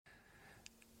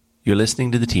You're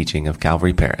listening to the teaching of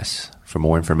Calvary Paris. For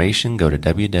more information, go to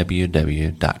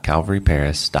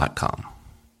www.calvaryparis.com.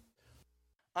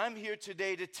 I'm here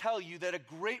today to tell you that a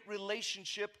great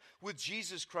relationship with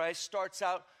Jesus Christ starts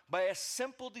out by a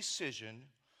simple decision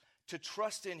to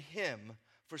trust in Him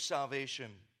for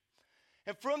salvation.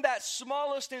 And from that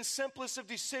smallest and simplest of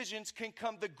decisions can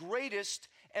come the greatest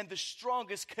and the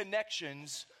strongest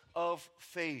connections of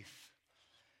faith.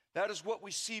 That is what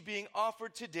we see being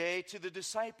offered today to the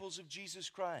disciples of Jesus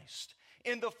Christ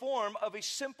in the form of a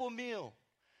simple meal,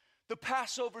 the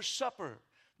Passover supper,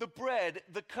 the bread,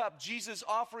 the cup, Jesus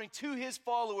offering to His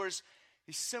followers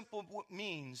a simple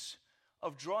means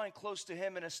of drawing close to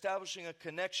Him and establishing a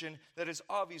connection that has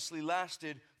obviously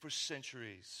lasted for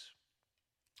centuries.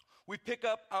 We pick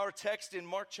up our text in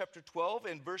Mark chapter 12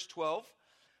 and verse 12,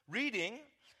 reading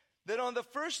that on the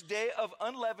first day of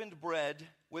unleavened bread,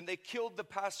 when they killed the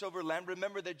Passover lamb,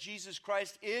 remember that Jesus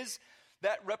Christ is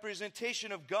that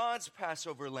representation of God's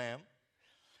Passover lamb.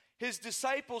 His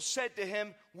disciples said to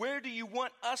Him, "Where do you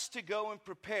want us to go and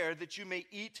prepare that you may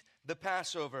eat the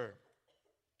Passover?"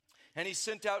 And He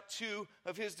sent out two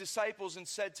of His disciples and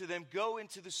said to them, "Go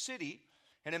into the city,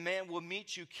 and a man will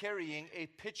meet you carrying a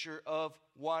pitcher of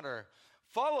water.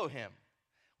 Follow him.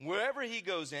 Wherever he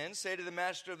goes in, say to the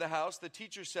master of the house, the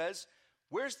teacher says,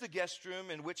 'Where's the guest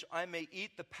room in which I may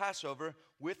eat the Passover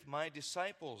with my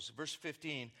disciples?'" Verse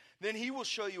 15, "Then he will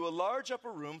show you a large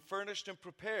upper room furnished and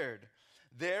prepared.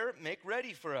 There make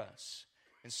ready for us."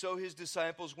 And so his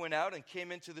disciples went out and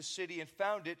came into the city and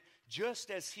found it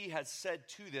just as he had said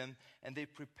to them, and they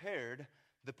prepared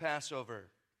the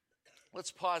Passover.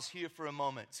 Let's pause here for a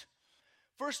moment.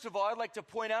 First of all, I'd like to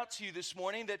point out to you this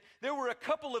morning that there were a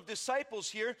couple of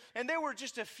disciples here, and there were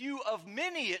just a few of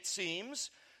many, it seems,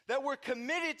 that were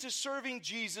committed to serving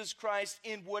Jesus Christ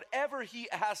in whatever He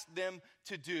asked them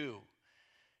to do.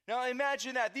 Now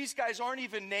imagine that. These guys aren't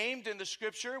even named in the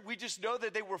scripture. We just know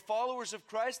that they were followers of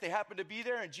Christ. They happened to be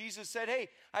there, and Jesus said,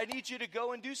 "Hey, I need you to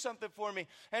go and do something for me."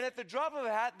 And at the drop of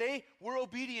a hat, they were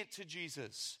obedient to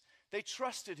Jesus. They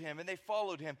trusted Him and they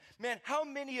followed Him. Man, how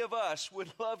many of us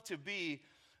would love to be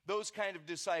those kind of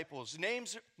disciples?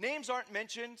 Names aren't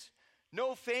mentioned.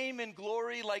 No fame and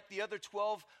glory like the other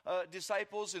 12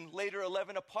 disciples and later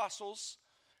 11 apostles.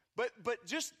 But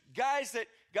just guys and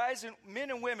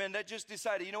men and women that just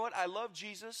decided, you know what, I love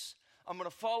Jesus. I'm going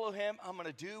to follow Him. I'm going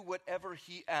to do whatever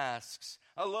He asks.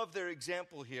 I love their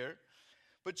example here.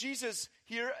 But Jesus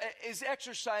here is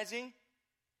exercising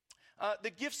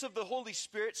the gifts of the Holy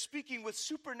Spirit, speaking with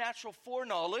supernatural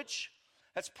foreknowledge.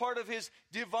 That's part of His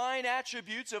divine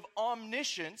attributes of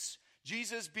omniscience,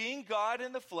 Jesus being God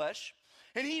in the flesh.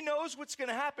 And He knows what's going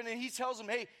to happen, and He tells them,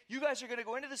 "Hey, you guys are going to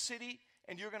go into the city,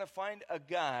 and you're going to find a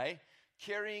guy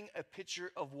carrying a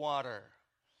pitcher of water."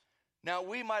 Now,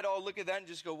 we might all look at that and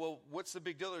just go, well, what's the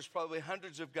big deal? There's probably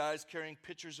hundreds of guys carrying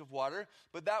pitchers of water,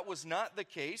 but that was not the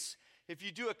case. If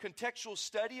you do a contextual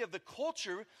study of the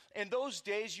culture in those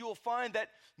days, you'll find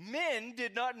that men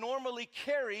did not normally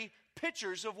carry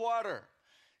pitchers of water.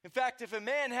 In fact, if a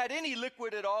man had any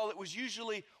liquid at all, it was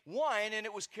usually wine, and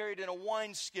it was carried in a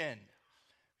wineskin.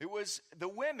 It was the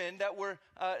women that were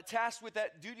tasked with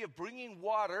that duty of bringing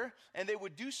water, and they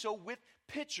would do so with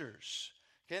pitchers.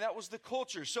 Okay, that was the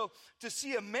culture. So to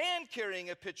see a man carrying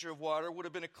a pitcher of water would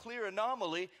have been a clear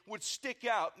anomaly, would stick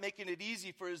out, making it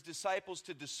easy for His disciples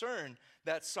to discern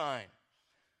that sign.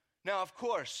 Now, of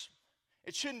course,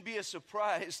 it shouldn't be a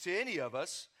surprise to any of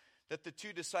us that the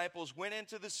two disciples went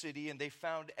into the city and they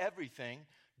found everything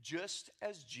just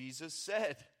as Jesus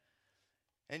said.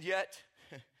 And yet,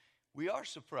 we are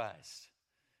surprised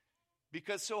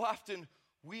because so often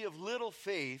we of little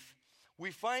faith,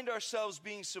 we find ourselves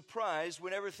being surprised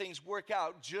whenever things work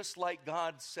out just like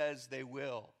God says they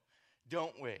will,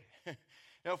 don't we?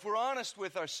 Now, if we're honest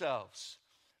with ourselves,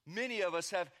 many of us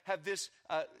have this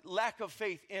lack of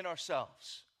faith in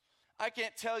ourselves. I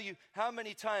can't tell you how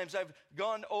many times I've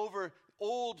gone over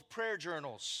old prayer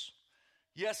journals.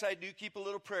 Yes, I do keep a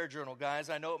little prayer journal,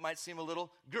 guys. I know it might seem a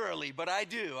little girly, but I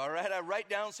do, all right? I write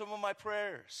down some of my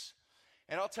prayers.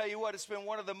 And I'll tell you what, it's been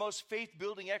one of the most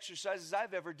faith-building exercises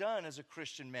I've ever done as a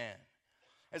Christian man.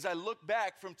 As I look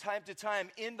back from time to time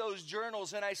in those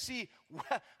journals and I see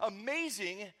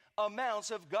amazing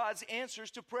amounts of God's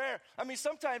answers to prayer. I mean,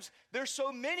 sometimes there's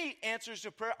so many answers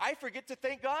to prayer, I forget to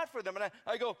thank God for them. And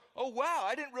I go, oh, wow,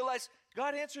 I didn't realize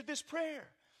God answered this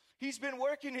prayer. He's been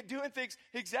working and doing things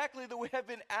exactly the way I've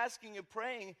been asking and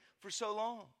praying for so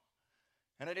long.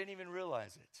 And I didn't even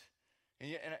realize it.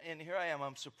 And here I am,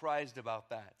 I'm surprised about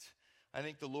that. I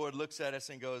think the Lord looks at us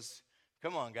and goes,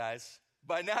 come on, guys.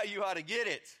 By now you ought to get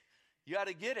it. You got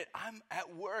to get it. I'm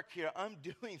at work here. I'm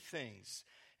doing things.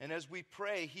 And as we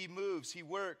pray, he moves, he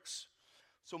works.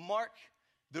 So Mark,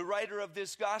 the writer of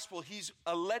this gospel, he's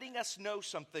letting us know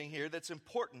something here that's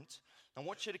important. I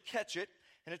want you to catch it,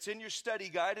 and it's in your study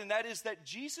guide, and that is that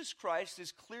Jesus Christ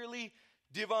is clearly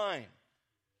divine.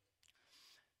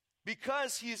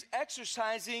 Because he is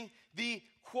exercising the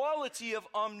quality of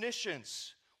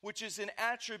omniscience, which is an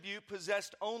attribute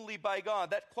possessed only by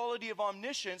God. That quality of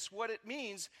omniscience, what it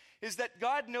means is that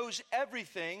God knows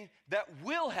everything that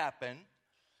will happen,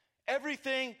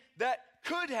 everything that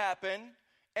could happen,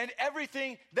 and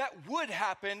everything that would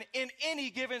happen in any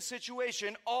given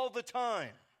situation all the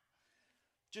time.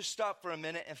 Just stop for a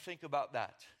minute and think about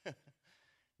that.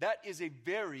 That is a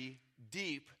very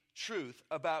deep truth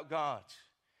about God.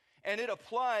 And it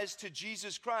applies to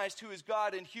Jesus Christ, who is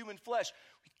God in human flesh.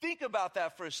 Think about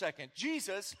that for a second.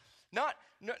 Jesus, not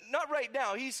right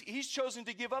now. He's chosen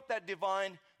to give up that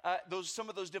divine, some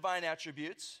of those divine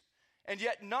attributes, and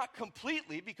yet not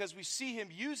completely, because we see him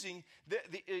using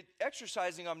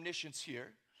exercising omniscience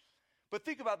here. But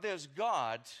think about this: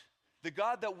 God, the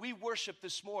God that we worship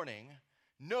this morning,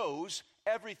 knows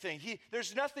everything.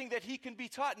 There's nothing that he can be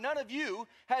taught. None of you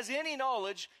has any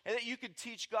knowledge and that you could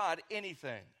teach God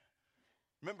anything.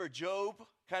 Remember, Job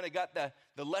kind of got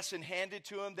the lesson handed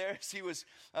to him there as he was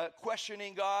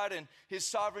questioning God and his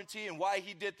sovereignty and why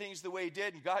he did things the way he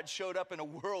did. And God showed up in a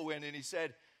whirlwind and he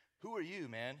said, "Who are you,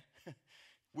 man?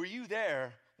 Were you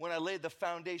there when I laid the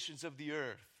foundations of the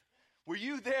earth? Were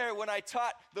you there when I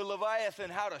taught the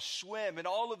Leviathan how to swim and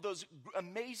all of those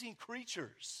amazing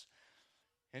creatures?"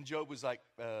 And Job was like,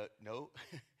 no,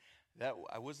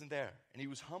 I wasn't there. And he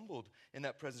was humbled in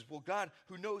that presence. Well, God,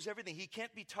 who knows everything, he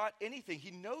can't be taught anything.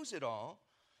 He knows it all.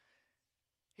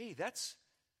 Hey, that's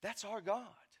our God.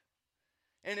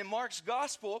 And in Mark's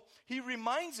gospel, he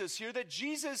reminds us here that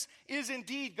Jesus is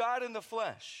indeed God in the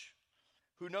flesh,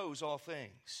 who knows all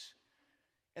things.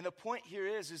 And the point here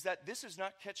is that this is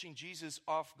not catching Jesus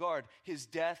off guard. His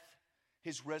death,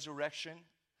 his resurrection.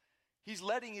 He's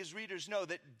letting his readers know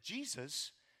that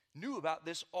Jesus knew about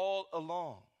this all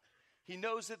along. He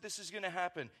knows that this is going to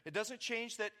happen. It doesn't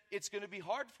change that it's going to be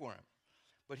hard for him,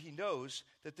 but he knows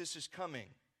that this is coming.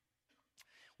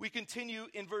 We continue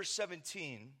in verse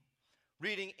 17,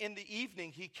 reading, "In the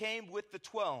evening he came with the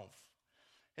 12.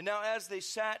 And now as they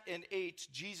sat and ate,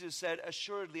 Jesus said,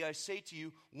 'Assuredly I say to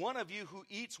you, one of you who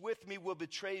eats with me will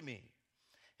betray me.'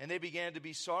 And they began to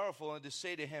be sorrowful and to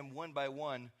say to him one by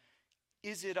one,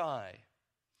 'Is it I?'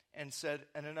 And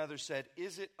another said,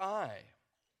 'Is it I?'"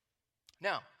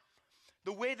 Now,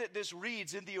 the way that this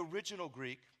reads in the original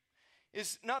Greek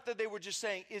is not that they were just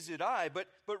saying, "Is it I?" but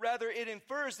rather it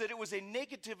infers that it was a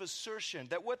negative assertion,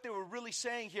 that what they were really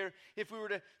saying here, if we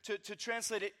were to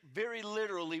translate it very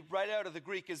literally right out of the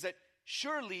Greek, is that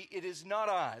surely it is not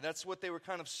I. That's what they were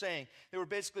kind of saying. They were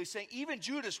basically saying, even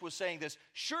Judas was saying this,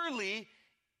 surely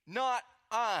not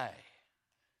I.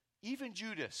 Even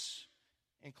Judas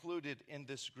included in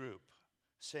this group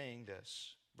saying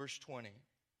this. Verse 20.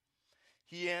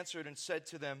 "He answered and said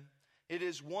to them, 'It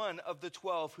is one of the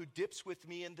 12 who dips with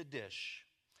me in the dish.'"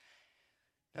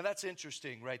 Now that's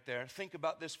interesting right there. Think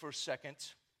about this for a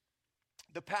second.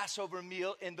 The Passover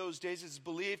meal in those days is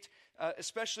believed,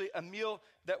 especially a meal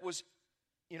that was,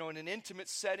 in an intimate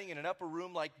setting in an upper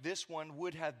room like this one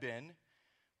would have been,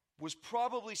 was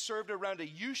probably served around a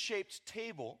U-shaped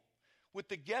table with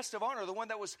the guest of honor, the one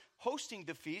that was hosting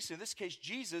the feast, in this case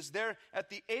Jesus, there at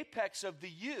the apex of the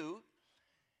U.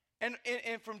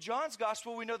 And from John's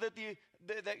gospel, we know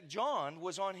that John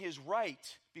was on his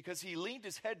right because he leaned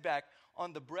his head back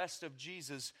on the breast of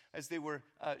Jesus as they were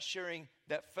sharing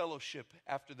that fellowship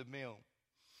after the meal.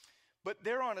 But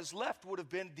there on his left would have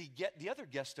been the other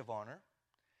guest of honor.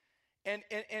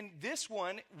 And this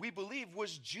one, we believe,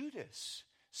 was Judas,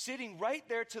 sitting right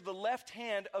there to the left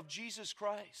hand of Jesus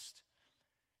Christ.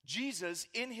 Jesus,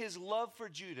 in his love for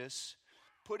Judas,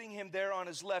 putting him there on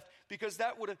his left, because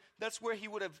that's where he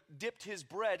would have dipped his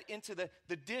bread into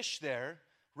the dish there,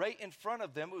 right in front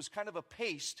of them. It was kind of a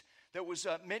paste that was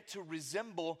meant to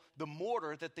resemble the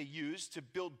mortar that they used to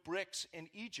build bricks in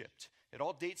Egypt. It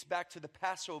all dates back to the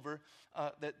Passover,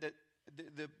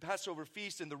 the Passover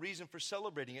feast and the reason for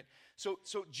celebrating it. So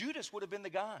Judas would have been the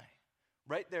guy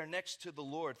right there next to the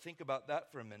Lord. Think about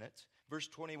that for a minute. Verse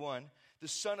 21, "The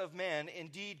Son of Man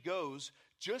indeed goes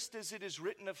just as it is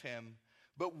written of him,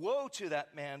 but woe to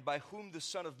that man by whom the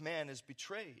Son of Man is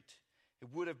betrayed. It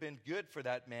would have been good for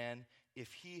that man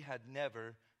if he had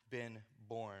never been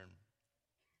born."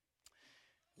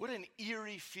 What an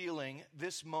eerie feeling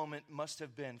this moment must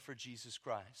have been for Jesus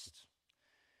Christ.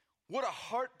 What a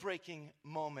heartbreaking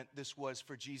moment this was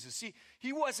for Jesus. See,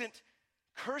 he wasn't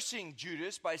cursing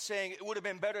Judas by saying it would have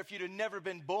been better if you'd have never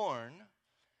been born.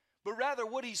 But rather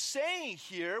what he's saying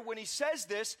here when he says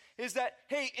this is that,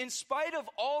 hey, in spite of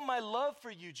all my love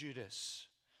for you, Judas,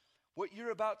 what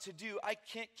you're about to do, I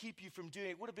can't keep you from doing it.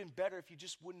 It would have been better if you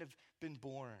just wouldn't have been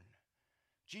born.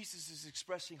 Jesus is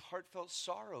expressing heartfelt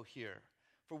sorrow here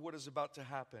for what is about to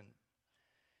happen.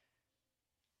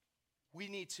 We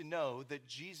need to know that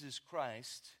Jesus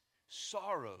Christ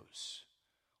sorrows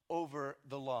over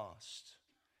the lost.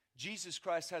 Jesus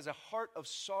Christ has a heart of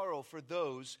sorrow for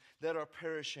those that are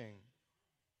perishing.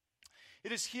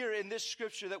 It is here in this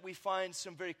scripture that we find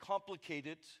some very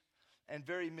complicated and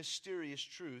very mysterious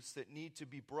truths that need to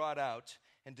be brought out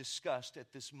and discussed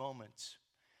at this moment.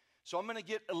 So I'm going to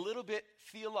get a little bit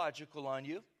theological on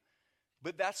you,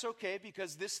 but that's okay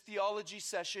because this theology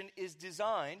session is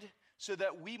designed so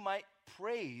that we might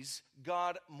praise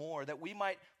God more, that we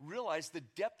might realize the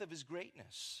depth of His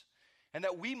greatness, and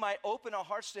that we might open our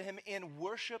hearts to Him in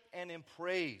worship and in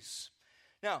praise.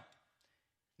 Now,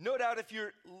 no doubt if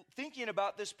you're thinking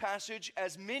about this passage,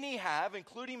 as many have,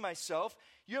 including myself,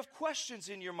 you have questions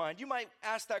in your mind. You might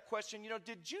ask that question,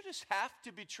 did Judas have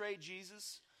to betray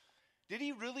Jesus? Did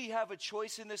he really have a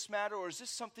choice in this matter, or is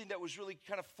this something that was really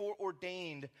kind of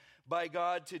foreordained by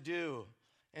God to do?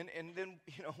 And then,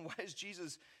 why is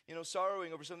Jesus,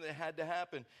 sorrowing over something that had to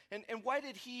happen? And why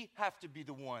did he have to be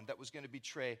the one that was going to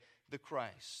betray the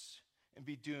Christ and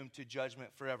be doomed to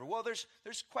judgment forever? Well, there's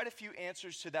quite a few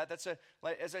answers to that.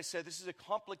 As I said, this is a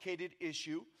complicated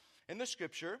issue in the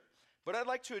Scripture. But I'd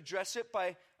like to address it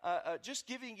by just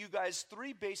giving you guys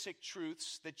 3 basic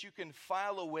truths that you can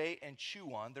file away and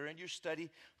chew on. They're in your study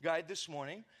guide this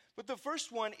morning. But the first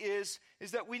one is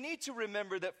that we need to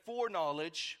remember that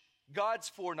foreknowledge, God's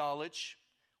foreknowledge,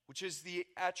 which is the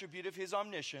attribute of His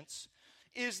omniscience,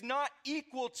 is not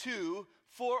equal to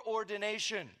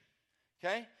foreordination.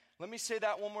 Okay? Let me say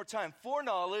that one more time.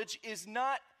 Foreknowledge is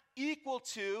not equal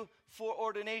to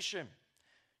foreordination.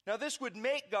 Now, this would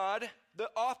make God the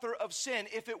author of sin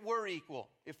if it were equal.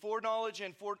 If foreknowledge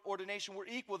and foreordination were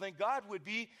equal, then God would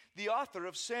be the author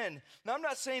of sin. Now, I'm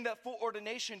not saying that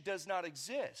foreordination does not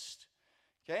exist.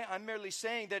 Okay? I'm merely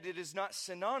saying that it is not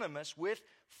synonymous with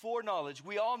foreknowledge.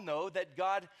 We all know that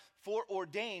God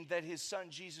foreordained that His Son,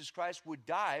 Jesus Christ, would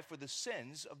die for the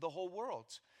sins of the whole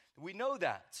world. We know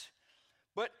that.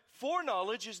 But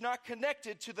foreknowledge is not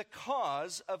connected to the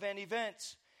cause of an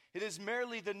event. It is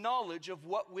merely the knowledge of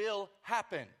what will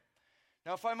happen.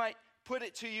 Now, if I might put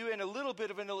it to you in a little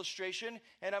bit of an illustration,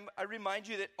 and I remind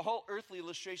you that all earthly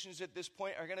illustrations at this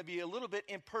point are going to be a little bit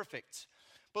imperfect.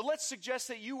 But let's suggest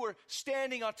that you were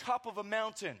standing on top of a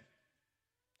mountain.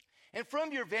 And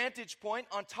from your vantage point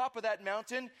on top of that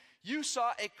mountain, you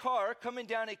saw a car coming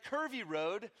down a curvy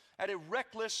road at a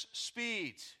reckless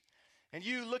speed. And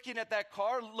you, looking at that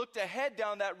car, looked ahead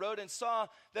down that road and saw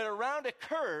that around a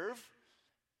curve,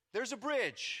 there's a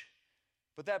bridge,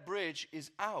 but that bridge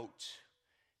is out.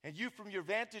 And you, from your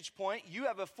vantage point, you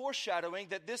have a foreshadowing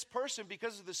that this person,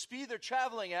 because of the speed they're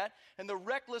traveling at and the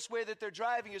reckless way that they're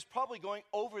driving, is probably going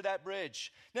over that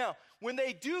bridge. Now, when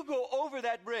they do go over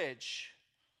that bridge,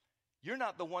 you're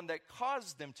not the one that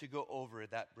caused them to go over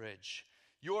that bridge.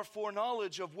 Your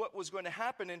foreknowledge of what was going to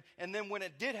happen, and then when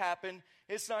it did happen,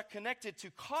 it's not connected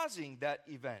to causing that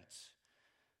event.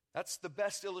 That's the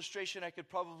best illustration I could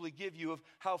probably give you of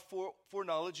how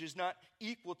foreknowledge is not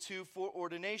equal to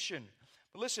foreordination.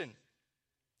 But listen,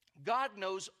 God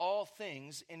knows all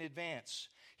things in advance.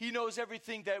 He knows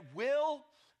everything that will,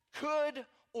 could,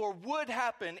 or would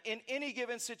happen in any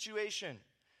given situation.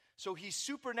 So He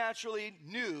supernaturally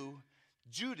knew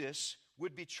Judas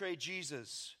would betray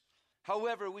Jesus.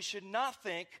 However, we should not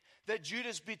think that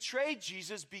Judas betrayed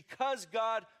Jesus because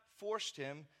God forced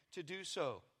him to do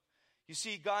so. You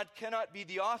see, God cannot be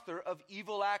the author of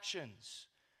evil actions.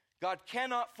 God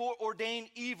cannot foreordain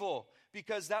evil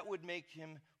because that would make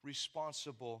Him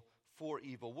responsible for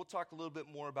evil. We'll talk a little bit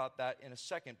more about that in a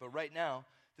second, but right now,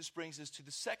 this brings us to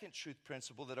the second truth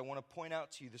principle that I want to point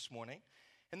out to you this morning,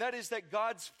 and that is that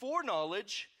God's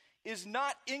foreknowledge is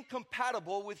not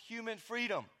incompatible with human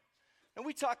freedom. And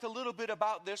we talked a little bit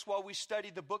about this while we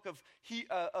studied the book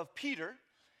of Peter.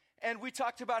 And we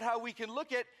talked about how we can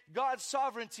look at God's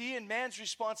sovereignty and man's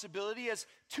responsibility as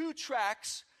 2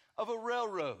 tracks of a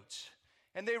railroad.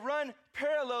 And they run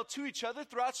parallel to each other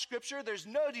throughout Scripture. There's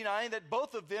no denying that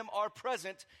both of them are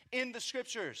present in the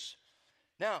Scriptures.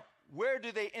 Now, where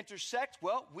do they intersect?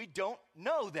 Well, we don't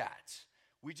know that.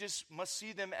 We just must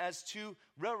see them as 2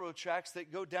 railroad tracks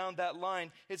that go down that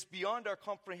line. It's beyond our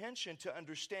comprehension to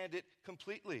understand it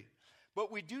completely.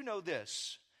 But we do know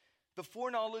this. The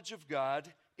foreknowledge of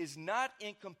God is not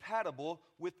incompatible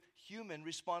with human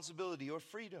responsibility or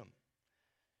freedom.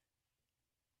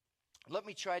 Let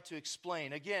me try to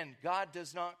explain. Again, God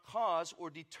does not cause or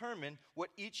determine what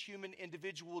each human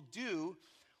individual will do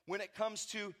when it comes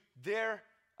to their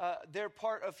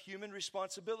part of human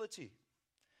responsibility.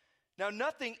 Now,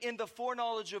 nothing in the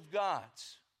foreknowledge of God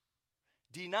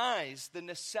denies the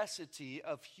necessity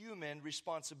of human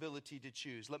responsibility to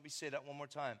choose. Let me say that one more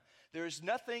time. There is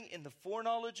nothing in the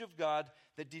foreknowledge of God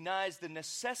that denies the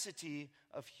necessity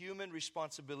of human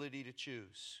responsibility to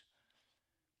choose.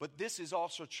 But this is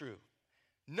also true.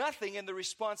 Nothing in the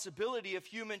responsibility of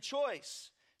human choice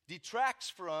detracts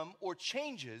from or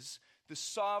changes the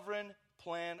sovereign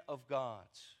plan of God.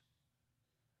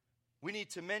 We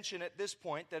need to mention at this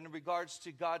point that in regards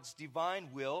to God's divine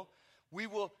will, we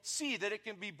will see that it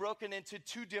can be broken into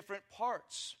two different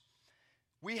parts.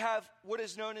 We have what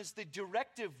is known as the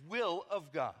directive will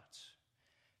of God.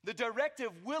 The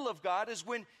directive will of God is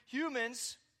when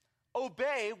humans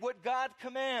obey what God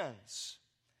commands.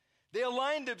 They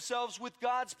align themselves with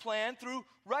God's plan through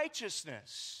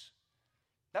righteousness.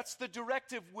 That's the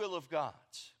directive will of God.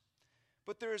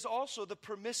 But there is also the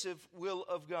permissive will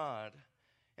of God.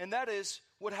 And that is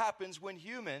what happens when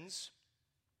humans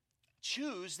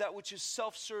choose that which is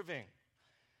self-serving,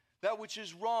 that which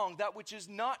is wrong, that which is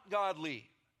not godly,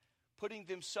 putting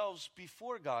themselves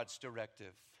before God's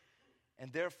directive,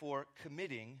 and therefore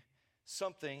committing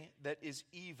something that is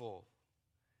evil,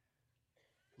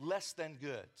 less than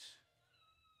good.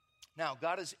 Now,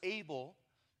 God is able,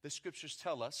 the scriptures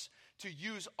tell us, to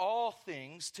use all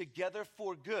things together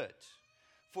for good,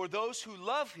 for those who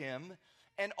love him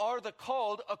and are the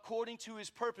called according to his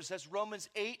purpose. That's Romans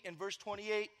 8 and verse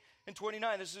 28 and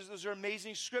 29. Those are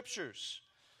amazing scriptures.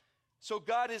 So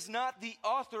God is not the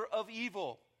author of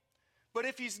evil. But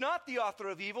if he's not the author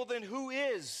of evil, then who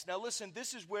is? Now listen,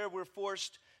 this is where we're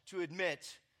forced to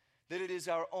admit that it is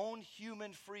our own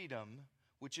human freedom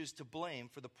which is to blame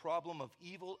for the problem of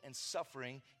evil and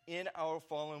suffering in our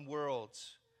fallen world.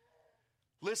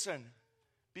 Listen,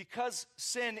 because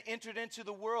sin entered into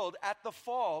the world at the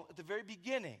fall, at the very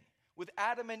beginning, with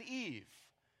Adam and Eve,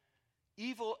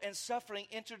 evil and suffering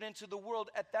entered into the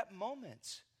world at that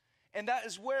moment. And that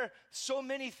is where so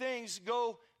many things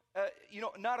go,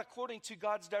 not according to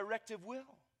God's directive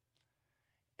will.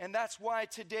 And that's why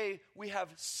today we have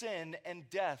sin and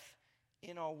death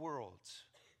in our world.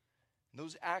 And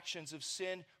those actions of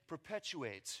sin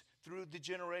perpetuate through the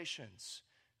generations,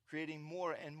 creating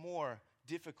more and more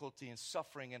difficulty and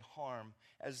suffering and harm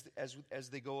as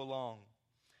they go along.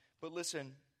 But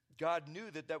listen, God knew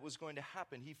that was going to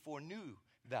happen. He foreknew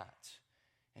that.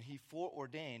 And he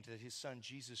foreordained that his son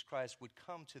Jesus Christ would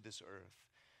come to this earth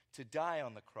to die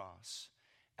on the cross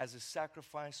as a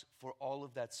sacrifice for all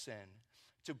of that sin,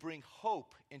 to bring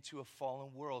hope into a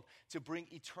fallen world, to bring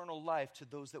eternal life to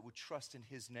those that would trust in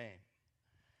his name.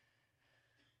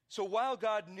 So while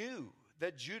God knew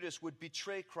that Judas would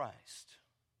betray Christ,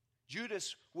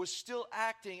 Judas was still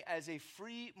acting as a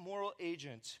free moral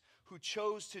agent who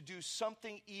chose to do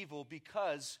something evil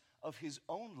because of his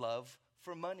own love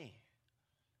for money.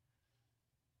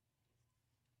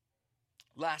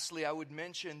 Lastly, I would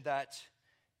mention that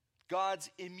God's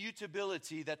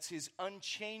immutability, that's his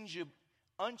unchanging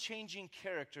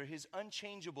character, his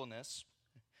unchangeableness,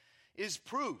 is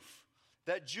proof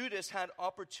that Judas had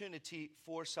opportunity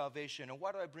for salvation. And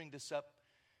why do I bring this up?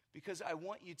 Because I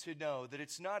want you to know that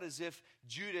it's not as if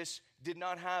Judas did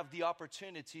not have the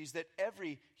opportunities that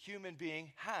every human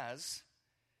being has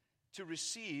to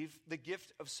receive the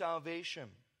gift of salvation.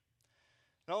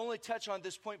 And I'll only touch on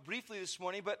this point briefly this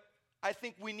morning, but I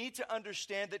think we need to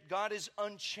understand that God is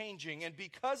unchanging. And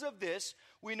because of this,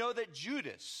 we know that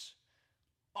Judas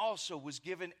also was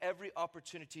given every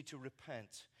opportunity to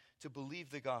repent, to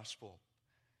believe the gospel,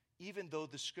 even though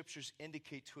the scriptures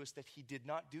indicate to us that he did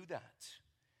not do that.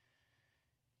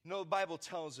 You know, the Bible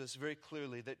tells us very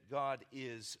clearly that God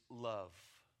is love.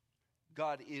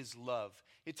 God is love.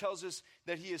 It tells us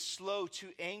that he is slow to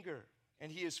anger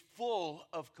and he is full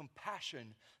of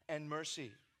compassion and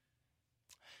mercy.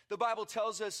 The Bible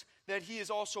tells us that he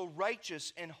is also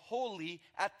righteous and holy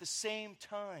at the same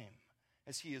time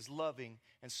as he is loving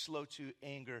and slow to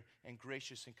anger and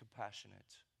gracious and compassionate.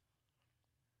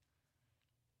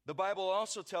 The Bible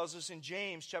also tells us in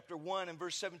James chapter 1 and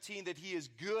verse 17 that he is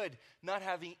good, not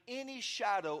having any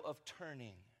shadow of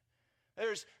turning.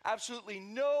 There's absolutely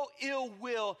no ill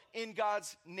will in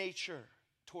God's nature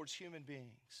towards human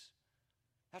beings.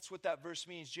 That's what that verse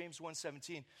means, James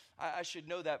 1:17. I should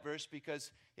know that verse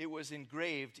because it was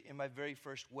engraved in my very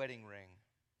first wedding ring.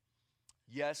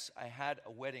 Yes, I had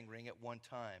a wedding ring at one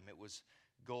time. It was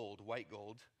gold, white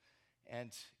gold.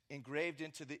 And engraved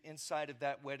into the inside of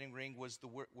that wedding ring was the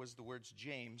words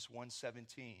James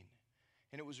 1:17.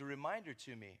 And it was a reminder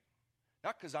to me,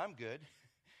 not because I'm good,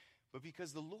 but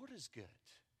because the Lord is good.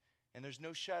 And there's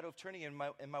no shadow of turning. And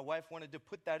my wife wanted to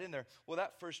put that in there. Well,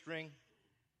 that first ring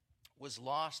was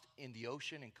lost in the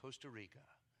ocean in Costa Rica.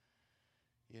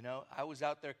 You know, I was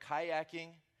out there kayaking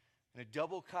in a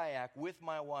double kayak with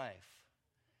my wife.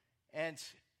 And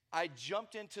I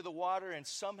jumped into the water, and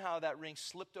somehow that ring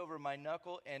slipped over my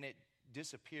knuckle, and it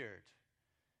disappeared.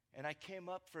 And I came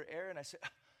up for air, and I said,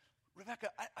 Rebecca,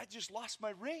 I just lost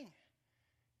my ring.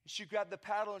 And she grabbed the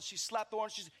paddle, and she slapped the water,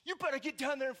 and she said, you better get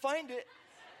down there and find it.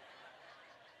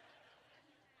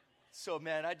 So,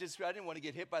 man, I didn't want to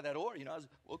get hit by that oar. You know, I was,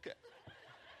 okay.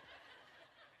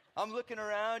 I'm looking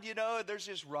around, you know, there's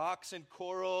just rocks and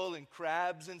coral and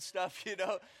crabs and stuff, you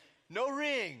know. No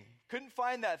ring. Couldn't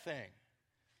find that thing.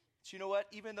 But you know what?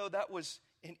 Even though that was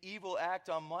an evil act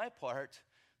on my part,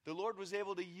 the Lord was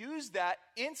able to use that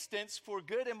instance for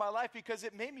good in my life because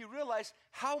it made me realize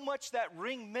how much that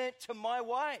ring meant to my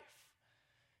wife.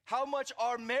 How much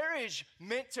our marriage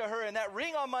meant to her, and that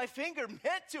ring on my finger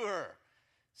meant to her.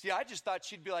 See, I just thought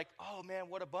she'd be like, oh, man,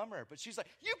 what a bummer. But she's like,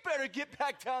 you better get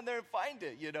back down there and find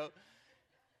it, you know.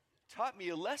 Taught me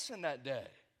a lesson that day.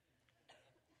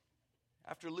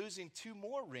 After losing 2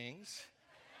 more rings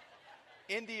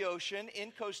in the ocean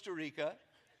in Costa Rica,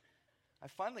 I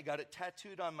finally got it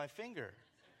tattooed on my finger.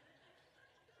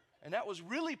 And that was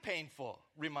really painful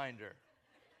reminder.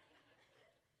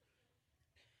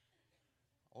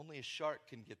 Only a shark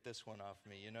can get this one off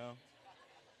me, you know.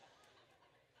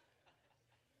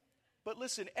 But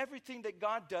listen, everything that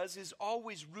God does is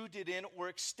always rooted in or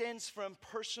extends from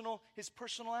his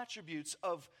personal attributes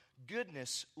of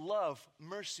goodness, love,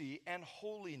 mercy, and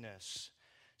holiness.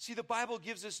 See, the Bible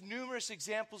gives us numerous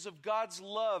examples of God's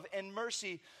love and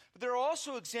mercy, but there are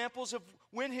also examples of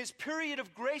when his period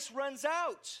of grace runs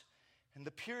out and the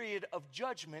period of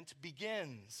judgment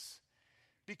begins.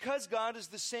 Because God is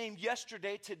the same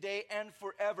yesterday, today, and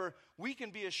forever, we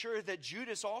can be assured that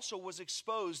Judas also was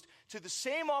exposed to the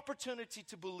same opportunity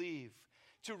to believe,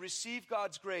 to receive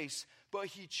God's grace, but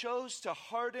he chose to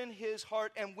harden his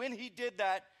heart, and when he did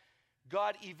that,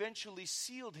 God eventually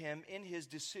sealed him in his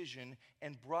decision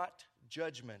and brought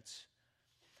judgment.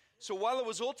 So while it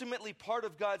was ultimately part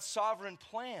of God's sovereign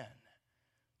plan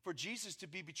for Jesus to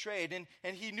be betrayed,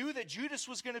 and he knew that Judas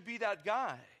was going to be that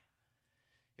guy,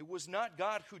 it was not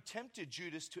God who tempted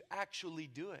Judas to actually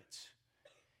do it.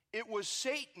 It was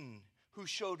Satan who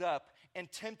showed up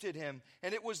and tempted him.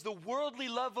 And it was the worldly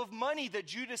love of money that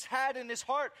Judas had in his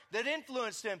heart that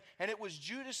influenced him. And it was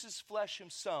Judas's flesh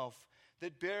himself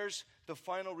that bears the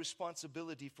final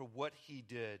responsibility for what he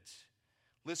did.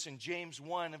 Listen, James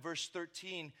 1 and verse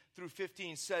 13 through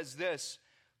 15 says this,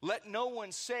 let no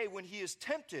one say when he is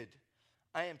tempted,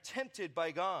 I am tempted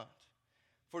by God.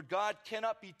 For God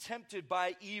cannot be tempted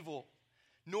by evil,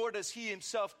 nor does he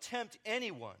himself tempt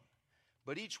anyone.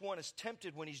 But each one is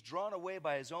tempted when he's drawn away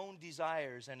by his own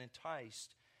desires and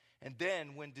enticed. And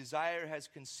then when desire has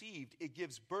conceived, it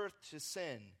gives birth to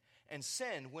sin. And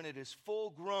sin, when it is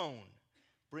full grown,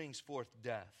 brings forth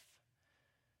death.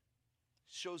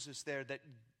 Shows us there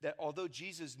that although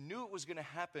Jesus knew it was going to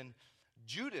happen,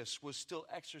 Judas was still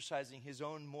exercising his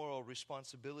own moral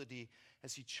responsibility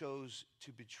as he chose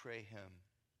to betray him.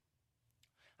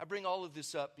 I bring all of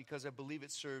this up because I believe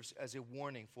it serves as a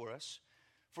warning for us.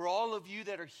 For all of you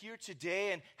that are here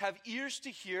today and have ears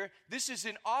to hear, this is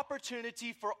an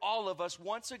opportunity for all of us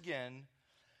once again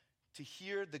to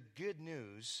hear the good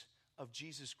news of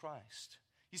Jesus Christ.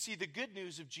 You see, the good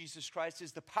news of Jesus Christ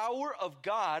is the power of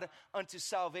God unto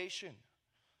salvation.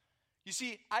 You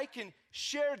see, I can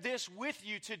share this with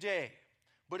you today,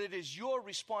 but it is your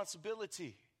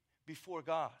responsibility before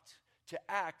God to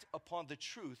act upon the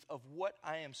truth of what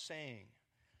I am saying,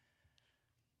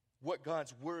 what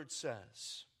God's word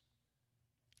says.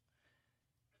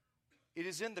 It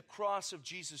is in the cross of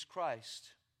Jesus Christ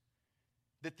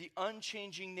that the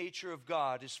unchanging nature of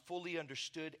God is fully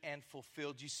understood and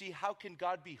fulfilled. You see, how can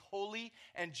God be holy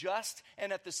and just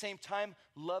and at the same time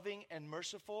loving and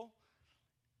merciful?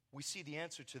 We see the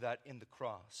answer to that in the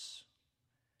cross.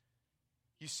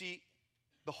 You see,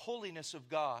 the holiness of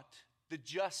God, the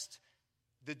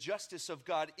justice of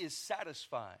God is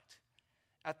satisfied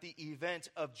at the event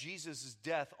of Jesus'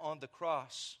 death on the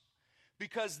cross.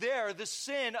 Because there, the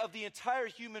sin of the entire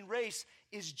human race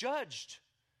is judged.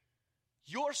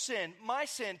 Your sin, my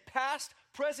sin, past,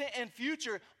 present, and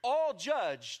future, all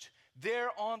judged there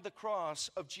on the cross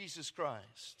of Jesus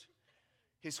Christ.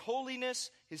 His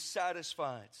holiness is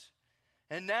satisfied.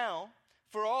 And now,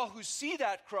 for all who see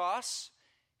that cross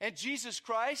and Jesus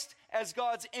Christ as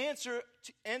God's answer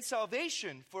and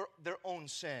salvation for their own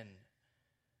sin.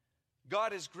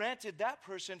 God has granted that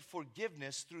person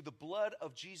forgiveness through the blood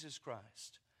of Jesus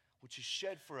Christ, which is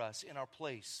shed for us in our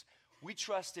place. We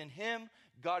trust in Him.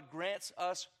 God grants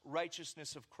us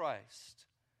righteousness of Christ.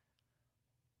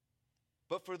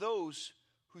 But for those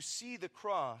who see the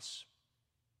cross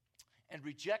and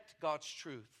reject God's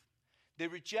truth, they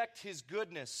reject His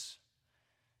goodness.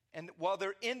 And while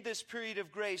they're in this period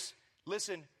of grace,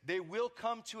 listen, they will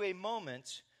come to a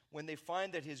moment when they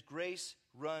find that His grace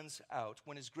runs out,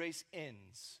 when His grace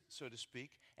ends, so to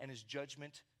speak, and His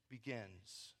judgment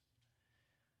begins.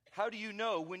 How do you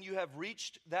know when you have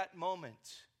reached that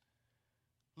moment?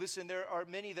 Listen, there are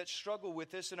many that struggle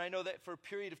with this, and I know that for a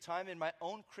period of time in my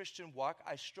own Christian walk,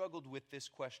 I struggled with this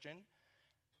question.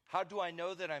 How do I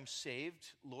know that I'm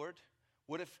saved, Lord?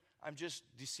 What if I'm just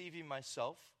deceiving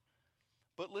myself?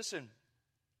 But listen,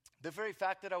 the very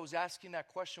fact that I was asking that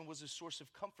question was a source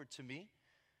of comfort to me.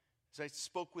 As I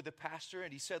spoke with the pastor,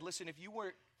 and he said, listen, if you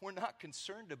were not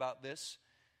concerned about this,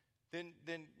 then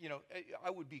I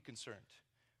would be concerned.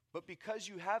 But because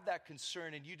you have that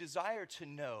concern and you desire to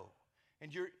know,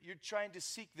 and you're trying to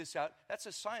seek this out, that's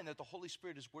a sign that the Holy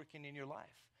Spirit is working in your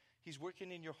life. He's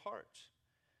working in your heart.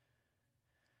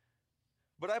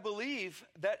 But I believe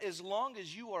that as long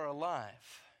as you are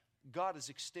alive, God is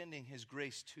extending His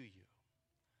grace to you.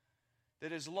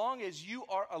 That as long as you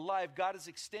are alive, God is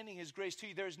extending His grace to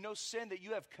you. There is no sin that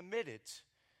you have committed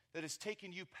that has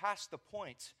taken you past the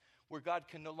point where God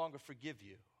can no longer forgive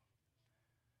you.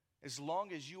 As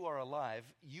long as you are alive,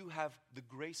 you have the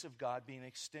grace of God being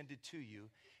extended to you,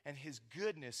 and His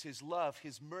goodness, His love,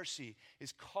 His mercy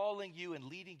is calling you and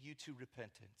leading you to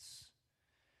repentance.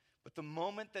 But the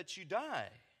moment that you die,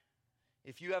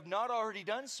 if you have not already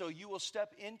done so, you will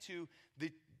step into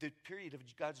the period of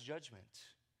God's judgment.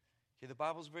 Okay, the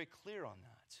Bible is very clear on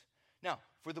that. Now,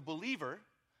 for the believer,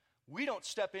 we don't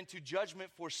step into judgment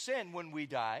for sin when we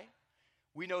die.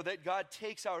 We know that God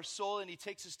takes our soul and He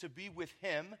takes us to be with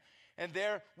Him. And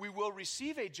there we will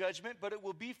receive a judgment, but it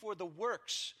will be for the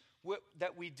works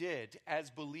that we did as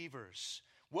believers.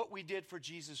 What we did for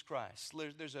Jesus Christ.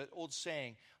 There's an old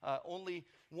saying, only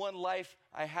one life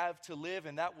I have to live,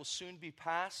 and that will soon be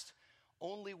past.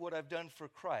 Only what I've done for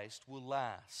Christ will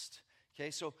last.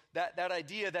 Okay, so that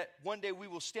idea that one day we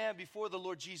will stand before the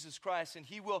Lord Jesus Christ and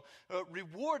He will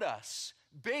reward us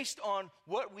based on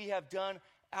what we have done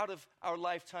out of our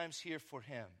lifetimes here for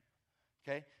Him.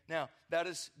 Okay, now that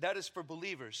is for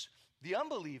believers. The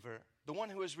unbeliever, the one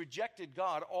who has rejected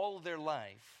God all of their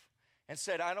life and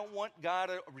said, I don't want God,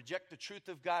 I reject the truth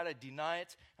of God, I deny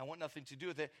it, I want nothing to do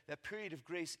with it. That period of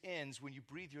grace ends when you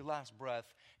breathe your last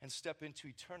breath and step into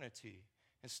eternity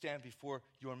and stand before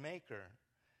your Maker.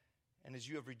 And as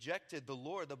you have rejected the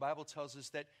Lord, the Bible tells us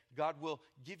that God will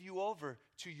give you over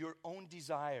to your own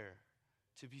desire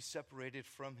to be separated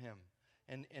from Him.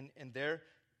 And there,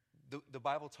 the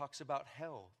Bible talks about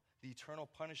hell, the eternal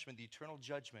punishment, the eternal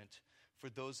judgment for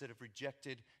those that have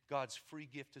rejected God's free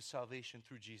gift of salvation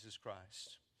through Jesus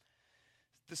Christ.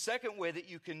 The second way that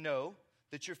you can know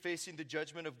that you're facing the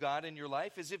judgment of God in your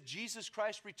life is if Jesus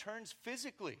Christ returns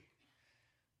physically.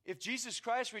 If Jesus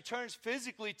Christ returns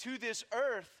physically to this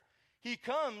earth, He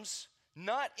comes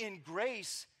not in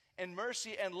grace and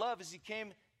mercy and love as He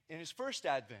came in His first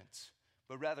advent,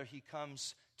 but rather He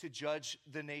comes to judge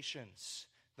the nations.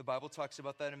 The Bible talks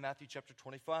about that in Matthew chapter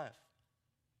 25.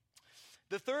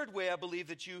 The third way I believe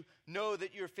that you know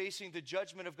that you're facing the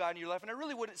judgment of God in your life, and I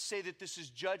really wouldn't say that this is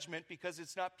judgment because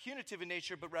it's not punitive in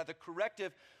nature, but rather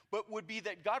corrective, but would be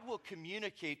that God will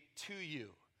communicate to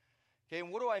you. Okay,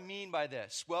 and what do I mean by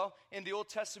this? Well, in the Old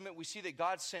Testament, we see that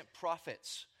God sent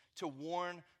prophets to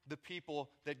warn the people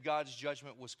that God's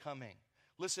judgment was coming.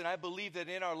 Listen, I believe that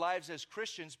in our lives as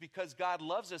Christians, because God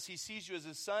loves us, He sees you as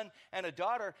a son and a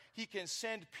daughter, He can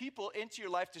send people into your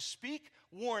life to speak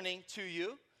warning to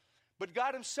you. But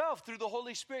God Himself, through the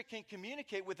Holy Spirit, can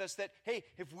communicate with us that, hey,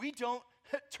 if we don't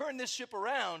turn this ship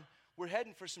around, we're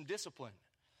heading for some discipline.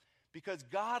 Because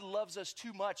God loves us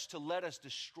too much to let us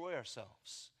destroy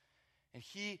ourselves. And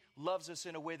He loves us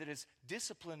in a way that is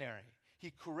disciplinary.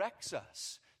 He corrects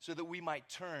us so that we might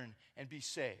turn and be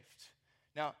saved.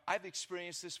 Now, I've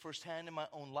experienced this firsthand in my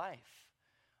own life.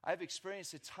 I've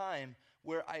experienced a time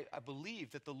where I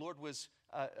believe that the Lord was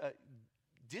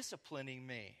disciplining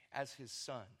me as His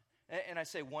son. And I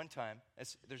say one time,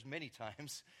 there's many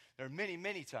times, there are many,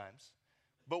 many times,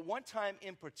 but one time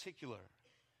in particular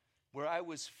where I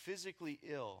was physically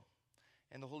ill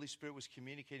and the Holy Spirit was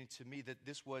communicating to me that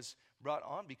this was brought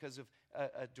on because of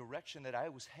a direction that I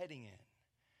was heading in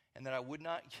and that I would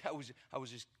not, I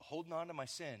was just holding on to my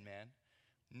sin, man.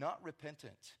 not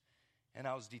repentant. And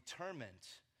I was determined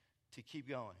to keep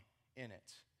going in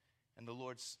it. And the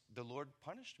Lord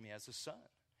punished me as a son.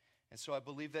 And so I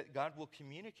believe that God will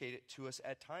communicate it to us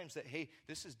at times that, hey,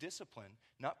 this is discipline,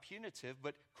 not punitive,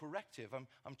 but corrective.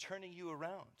 I'm turning you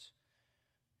around.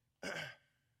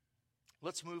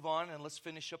 Let's move on and let's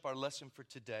finish up our lesson for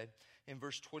today in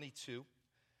verse 22.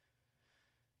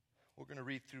 We're going to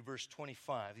read through verse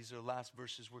 25. These are the last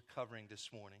verses we're covering this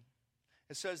morning.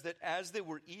 It says that as they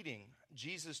were eating,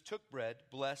 Jesus took bread,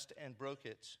 blessed and broke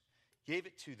it, gave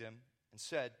it to them, and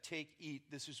said, "Take, eat,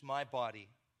 this is my body."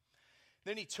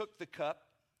 Then he took the cup,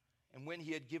 and when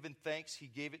he had given thanks, he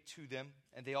gave it to them,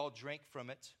 and they all drank from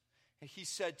it. And he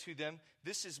said to them,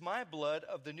 "This is my blood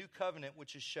of the new covenant,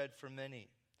 which is shed for many.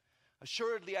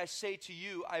 Assuredly, I say to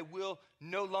you, I will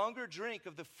no longer drink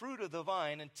of the fruit of the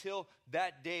vine until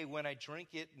that day when I drink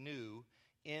it new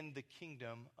in the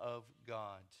kingdom of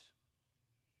God."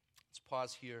 Let's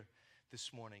pause here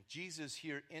this morning. Jesus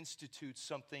here institutes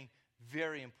something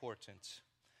very important.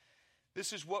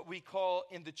 This is what we call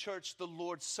in the church the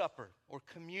Lord's Supper or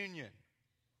communion,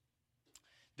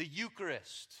 the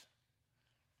Eucharist.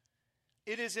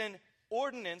 It is an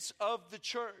ordinance of the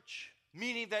church,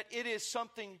 meaning that it is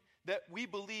something that we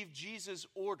believe Jesus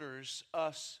orders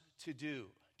us to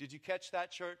do. Did you catch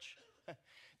that, church?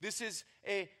 This is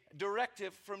a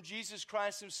directive from Jesus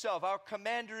Christ himself, our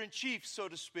commander-in-chief, so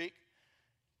to speak,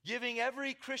 giving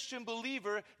every Christian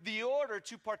believer the order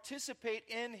to participate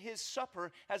in his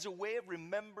supper as a way of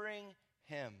remembering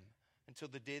him until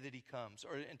the day that he comes,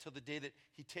 or until the day that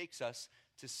he takes us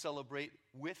to celebrate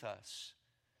with us.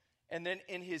 And then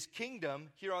in his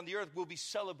kingdom here on the earth, we'll be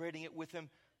celebrating it with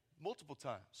him multiple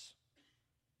times.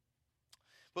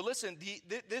 But listen,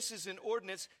 this is an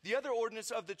ordinance. The other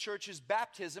ordinance of the church is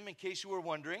baptism, in case you were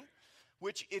wondering,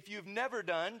 which if you've never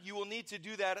done, you will need to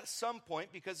do that at some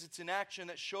point because it's an action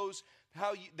that shows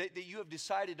how that you have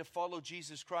decided to follow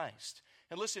Jesus Christ.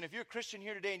 And listen, if you're a Christian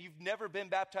here today and you've never been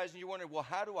baptized and you're wondering, well,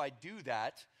 how do I do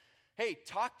that? Hey,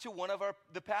 talk to one of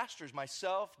the pastors,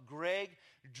 myself, Greg,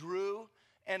 Drew,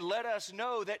 and let us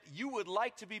know that you would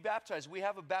like to be baptized. We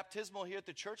have a baptismal here at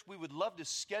the church. We would love to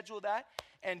schedule that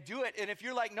and do it. And if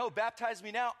you're like, no, baptize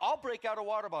me now, I'll break out a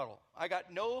water bottle. I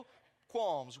got no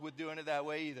qualms with doing it that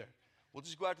way either. We'll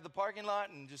just go out to the parking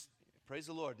lot and just praise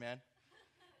the Lord, man.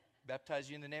 Baptize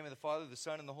you in the name of the Father, the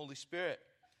Son, and the Holy Spirit.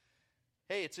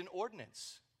 Hey, it's an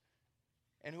ordinance.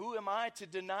 And who am I to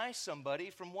deny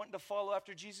somebody from wanting to follow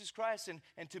after Jesus Christ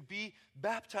and to be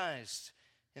baptized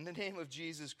in the name of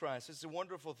Jesus Christ? It's a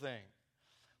wonderful thing.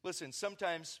 Listen,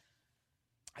 sometimes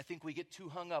I think we get too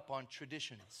hung up on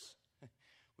traditions.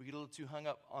 We get a little too hung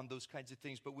up on those kinds of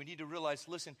things. But we need to realize,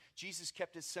 listen, Jesus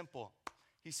kept it simple.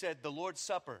 He said, the Lord's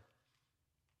Supper.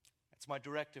 That's my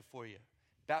directive for you.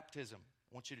 Baptism.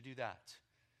 I want you to do that.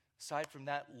 Aside from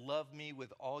that, love me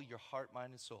with all your heart,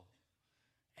 mind, and soul.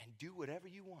 And do whatever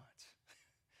you want.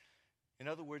 In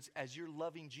other words, as you're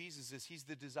loving Jesus, as he's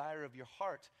the desire of your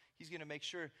heart, he's going to make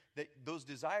sure that those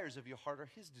desires of your heart are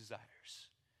his desires.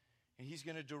 And he's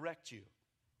going to direct you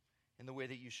in the way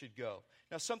that you should go.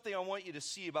 Now, something I want you to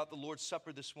see about the Lord's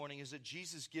Supper this morning is that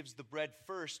Jesus gives the bread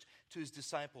first to his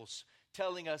disciples,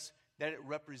 telling us that it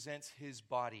represents his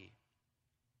body.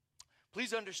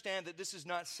 Please understand that this is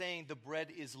not saying the bread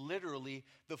is literally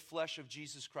the flesh of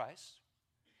Jesus Christ.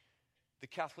 The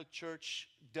Catholic Church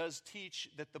does teach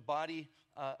that the body,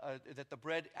 that the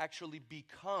bread actually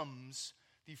becomes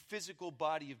the physical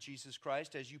body of Jesus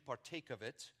Christ as you partake of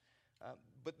it.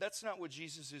 But that's not what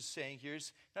Jesus is saying here.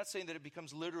 He's not saying that it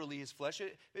becomes literally his flesh.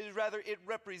 Rather, it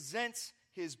represents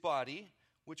his body,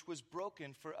 which was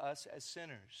broken for us as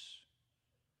sinners.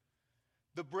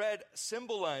 The bread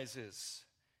symbolizes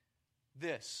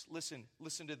this.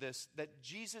 Listen to this, that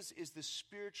Jesus is the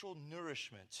spiritual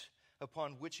nourishment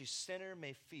upon which a sinner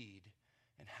may feed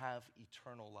and have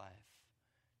eternal life.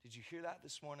 Did you hear that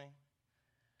this morning?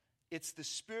 It's the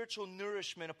spiritual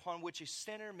nourishment upon which a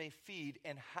sinner may feed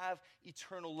and have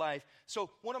eternal life.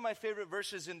 So one of my favorite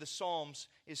verses in the Psalms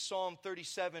is Psalm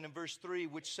 37 and verse 3,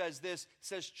 which says this. It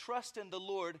says, trust in the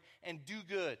Lord and do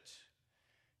good.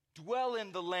 Dwell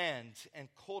in the land and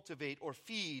cultivate or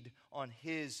feed on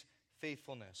his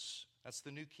faithfulness. That's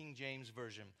the New King James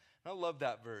Version. And I love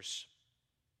that verse.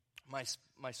 My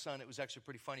son, it was actually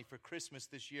pretty funny for Christmas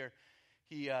this year.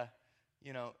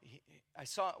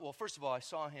 First of all, I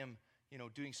saw him,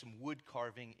 doing some wood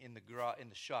carving in the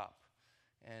shop.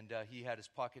 And he had his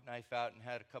pocket knife out and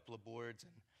had a couple of boards.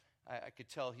 And I could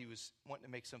tell he was wanting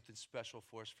to make something special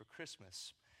for us for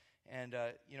Christmas. And,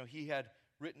 he had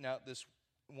written out this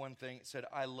one thing. It said,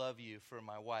 "I love you" for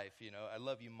my wife. "I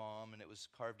love you, Mom," and it was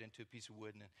carved into a piece of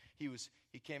wood. And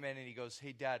he came in and he goes,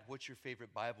 "Hey, Dad, what's your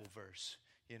favorite Bible verse?"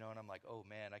 And I'm like, "Oh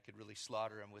man, I could really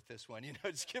slaughter him with this one."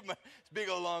 Just give him a big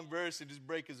old long verse and just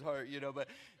break his heart. But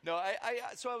no,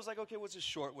 so I was like, okay, what's a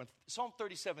short one? Psalm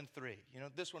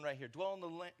 37:3. This one right here: dwell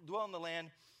in the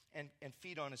land and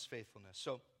feed on His faithfulness.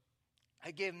 So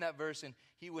I gave him that verse, and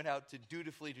he went out to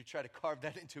dutifully to try to carve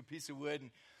that into a piece of wood.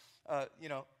 And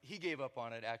he gave up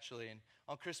on it, actually. And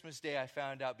on Christmas Day, I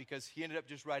found out because he ended up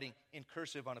just writing in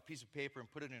cursive on a piece of paper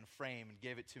and put it in a frame and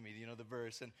gave it to me, the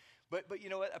verse. But you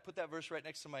know what? I put that verse right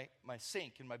next to my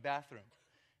sink in my bathroom.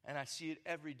 And I see it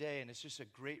every day, and it's just a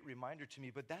great reminder to me.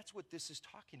 But that's what this is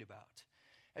talking about.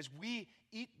 As we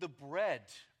eat the bread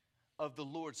of the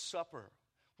Lord's Supper,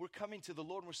 we're coming to the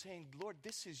Lord and we're saying, "Lord,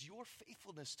 this is your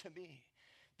faithfulness to me.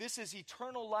 This is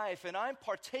eternal life, and I'm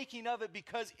partaking of it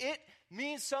because it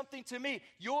means something to me.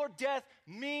 Your death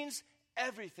means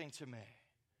everything to me,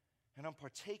 and I'm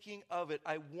partaking of it.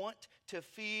 I want to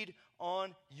feed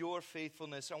on your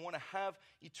faithfulness. I want to have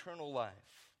eternal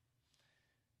life."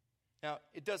 Now,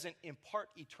 it doesn't impart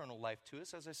eternal life to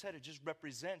us. As I said, it just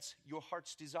represents your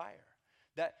heart's desire,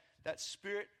 that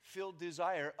spirit-filled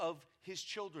desire of His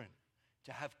children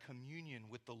to have communion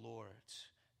with the Lord,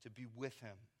 to be with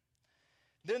Him.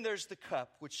 Then there's the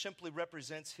cup, which simply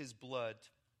represents His blood,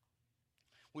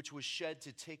 which was shed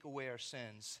to take away our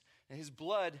sins. And His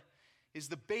blood is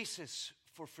the basis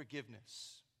for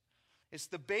forgiveness. It's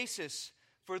the basis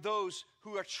for those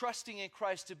who are trusting in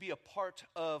Christ to be a part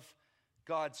of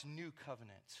God's new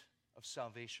covenant of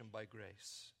salvation by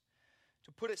grace.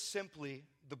 To put it simply,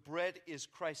 the bread is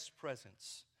Christ's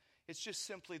presence. It's just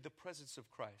simply the presence of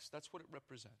Christ. That's what it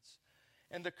represents.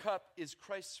 And the cup is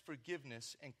Christ's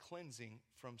forgiveness and cleansing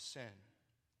from sin.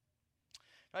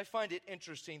 I find it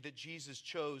interesting that Jesus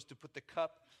chose to put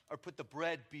the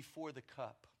bread before the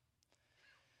cup.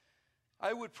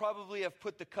 I would probably have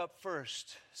put the cup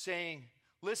first, saying,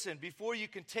 "Listen, before you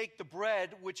can take the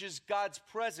bread, which is God's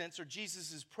presence or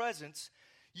Jesus' presence,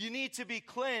 you need to be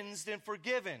cleansed and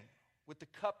forgiven with the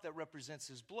cup that represents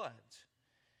His blood.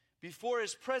 Before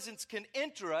His presence can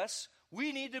enter us,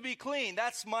 we need to be clean."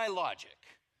 That's my logic.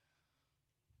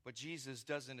 But Jesus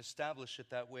doesn't establish it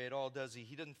that way at all, does He?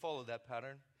 He doesn't follow that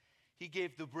pattern. He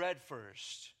gave the bread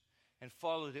first and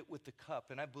followed it with the cup.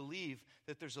 And I believe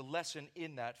that there's a lesson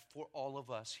in that for all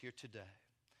of us here today.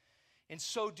 In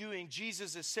so doing,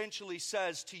 Jesus essentially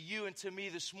says to you and to me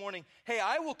this morning, "Hey,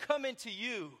 I will come into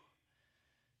you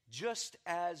just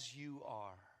as you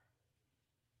are.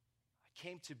 I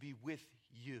came to be with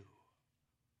you.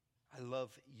 I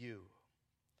love you.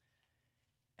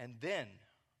 And then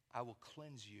I will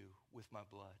cleanse you with my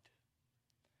blood."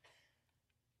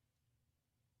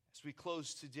 As we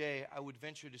close today, I would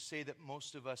venture to say that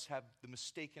most of us have the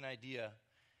mistaken idea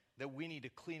that we need to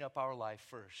clean up our life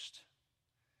first.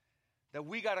 That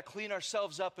we got to clean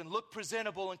ourselves up and look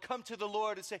presentable and come to the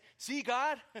Lord and say, "See,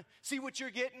 God, see what you're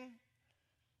getting?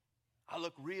 I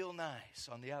look real nice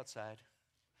on the outside.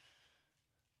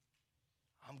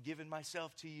 I'm giving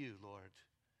myself to you, Lord."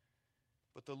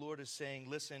 But the Lord is saying,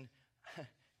 "Listen,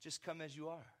 just come as you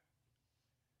are.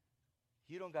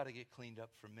 You don't got to get cleaned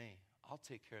up for me. I'll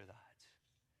take care of that.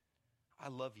 I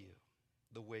love you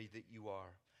the way that you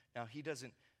are." Now, He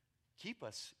doesn't keep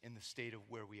us in the state of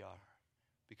where we are,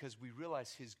 because we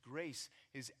realize His grace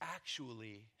is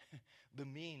actually the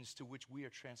means to which we are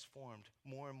transformed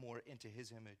more and more into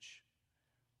His image.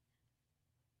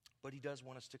 But He does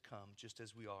want us to come just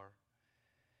as we are.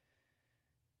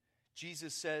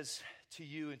 Jesus says to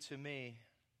you and to me,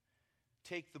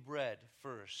 take the bread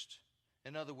first.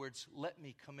 In other words, let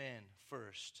me come in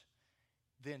first.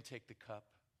 Then take the cup.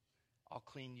 I'll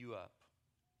clean you up.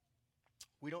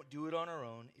 We don't do it on our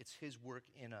own. It's His work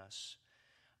in us.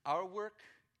 Our work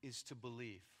is to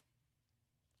believe.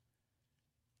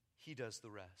 He does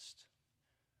the rest.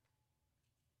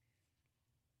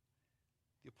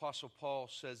 The Apostle Paul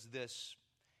says this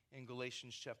in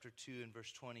Galatians chapter 2 and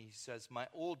verse 20. He says, "My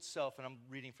old self," and I'm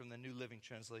reading from the New Living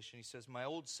Translation. He says, "My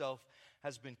old self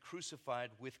has been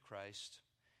crucified with Christ.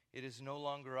 It is no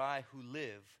longer I who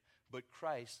live, but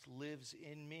Christ lives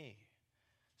in me.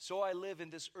 So I live in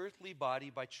this earthly body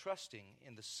by trusting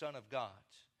in the Son of God,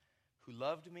 who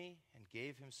loved me and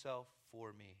gave Himself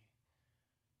for me."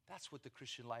 That's what the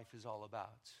Christian life is all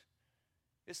about.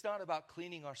 It's not about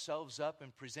cleaning ourselves up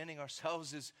and presenting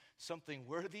ourselves as something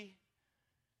worthy.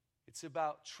 It's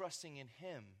about trusting in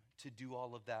Him to do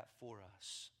all of that for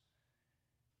us.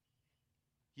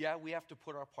 Yeah, we have to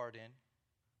put our part in.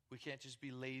 We can't just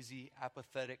be lazy,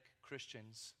 apathetic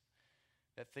Christians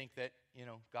that think that,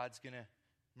 God's going to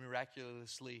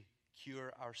miraculously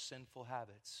cure our sinful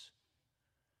habits.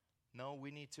 No,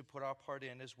 we need to put our part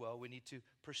in as well. We need to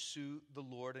pursue the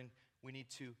Lord, and we need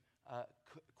to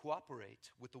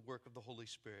cooperate with the work of the Holy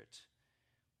Spirit.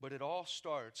 But it all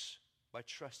starts by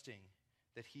trusting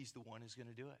that He's the one who's going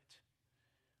to do it.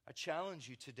 I challenge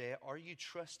you today, are you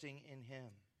trusting in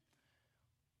Him?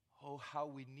 Oh, how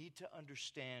we need to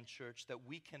understand, church, that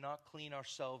we cannot clean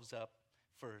ourselves up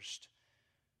first.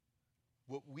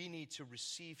 What we need to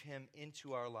receive Him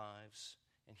into our lives,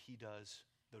 and He does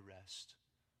the rest.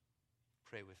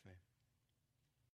 Pray with me.